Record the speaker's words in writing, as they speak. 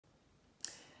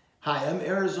Hi, I'm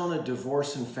Arizona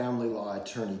divorce and family law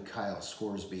attorney Kyle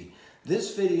Scoresby.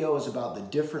 This video is about the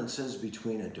differences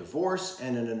between a divorce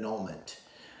and an annulment.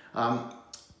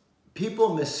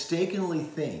 People mistakenly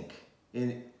think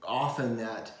often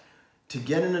that to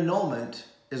get an annulment,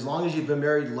 as long as you've been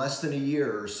married less than a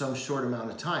year or some short amount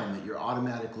of time, that you're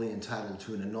automatically entitled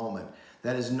to an annulment.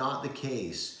 That is not the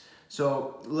case.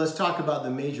 So let's talk about the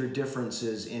major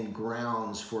differences in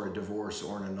grounds for a divorce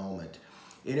or an annulment.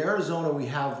 In Arizona, we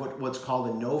have what's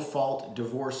called a no-fault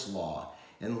divorce law.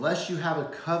 Unless you have a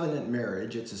covenant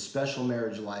marriage, it's a special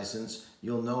marriage license,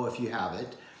 you'll know if you have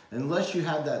it. Unless you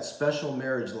have that special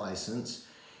marriage license,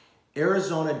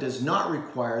 Arizona does not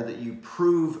require that you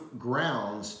prove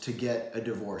grounds to get a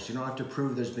divorce. You don't have to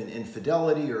prove there's been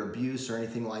infidelity or abuse or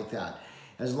anything like that.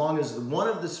 As long as one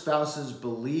of the spouses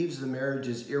believes the marriage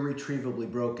is irretrievably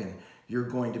broken, you're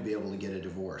going to be able to get a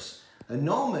divorce.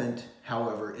 Annulment,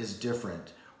 however, is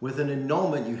different. With an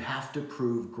annulment, you have to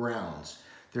prove grounds.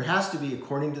 There has to be,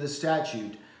 according to the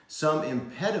statute, some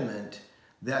impediment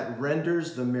that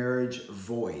renders the marriage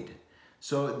void.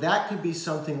 So that could be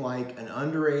something like an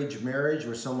underage marriage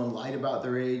where someone lied about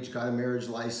their age, got a marriage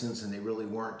license, and they really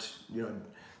weren't,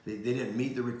 they didn't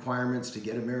meet the requirements to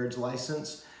get a marriage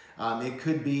license. It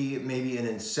could be maybe an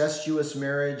incestuous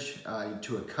marriage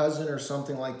to a cousin or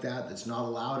something like that that's not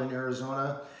allowed in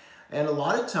Arizona. And a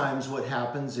lot of times what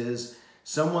happens is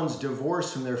someone's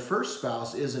divorce from their first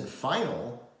spouse isn't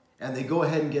final and they go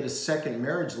ahead and get a second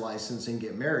marriage license and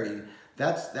get married.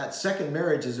 That second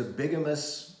marriage is a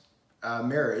bigamous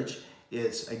marriage.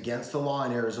 It's against the law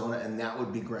in Arizona, and that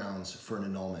would be grounds for an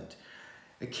annulment.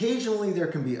 Occasionally there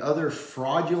can be other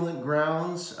fraudulent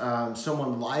grounds.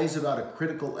 Someone lies about a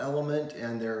critical element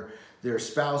and their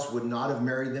spouse would not have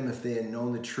married them if they had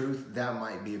known the truth. That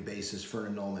might be a basis for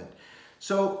an annulment.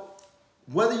 So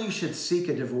whether you should seek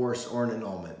a divorce or an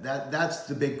annulment, that's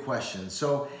the big question.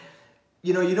 So,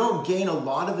 you don't gain a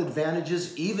lot of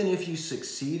advantages even if you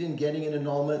succeed in getting an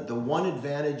annulment. The one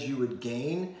advantage you would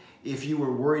gain if you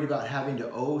were worried about having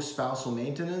to owe spousal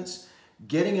maintenance,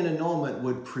 getting an annulment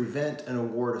would prevent an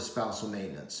award of spousal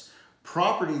maintenance.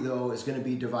 Property, though, is going to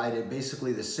be divided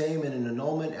basically the same in an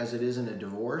annulment as it is in a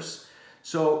divorce.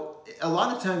 So a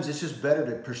lot of times it's just better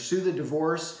to pursue the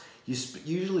divorce. You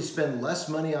usually spend less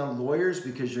money on lawyers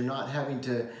because you're not having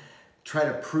to try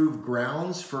to prove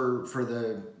grounds for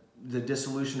the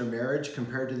dissolution of marriage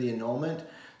compared to the annulment.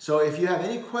 So if you have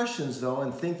any questions, though,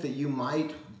 and think that you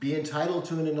might be entitled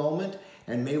to an annulment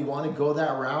and may want to go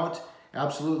that route,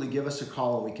 absolutely give us a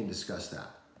call and we can discuss that.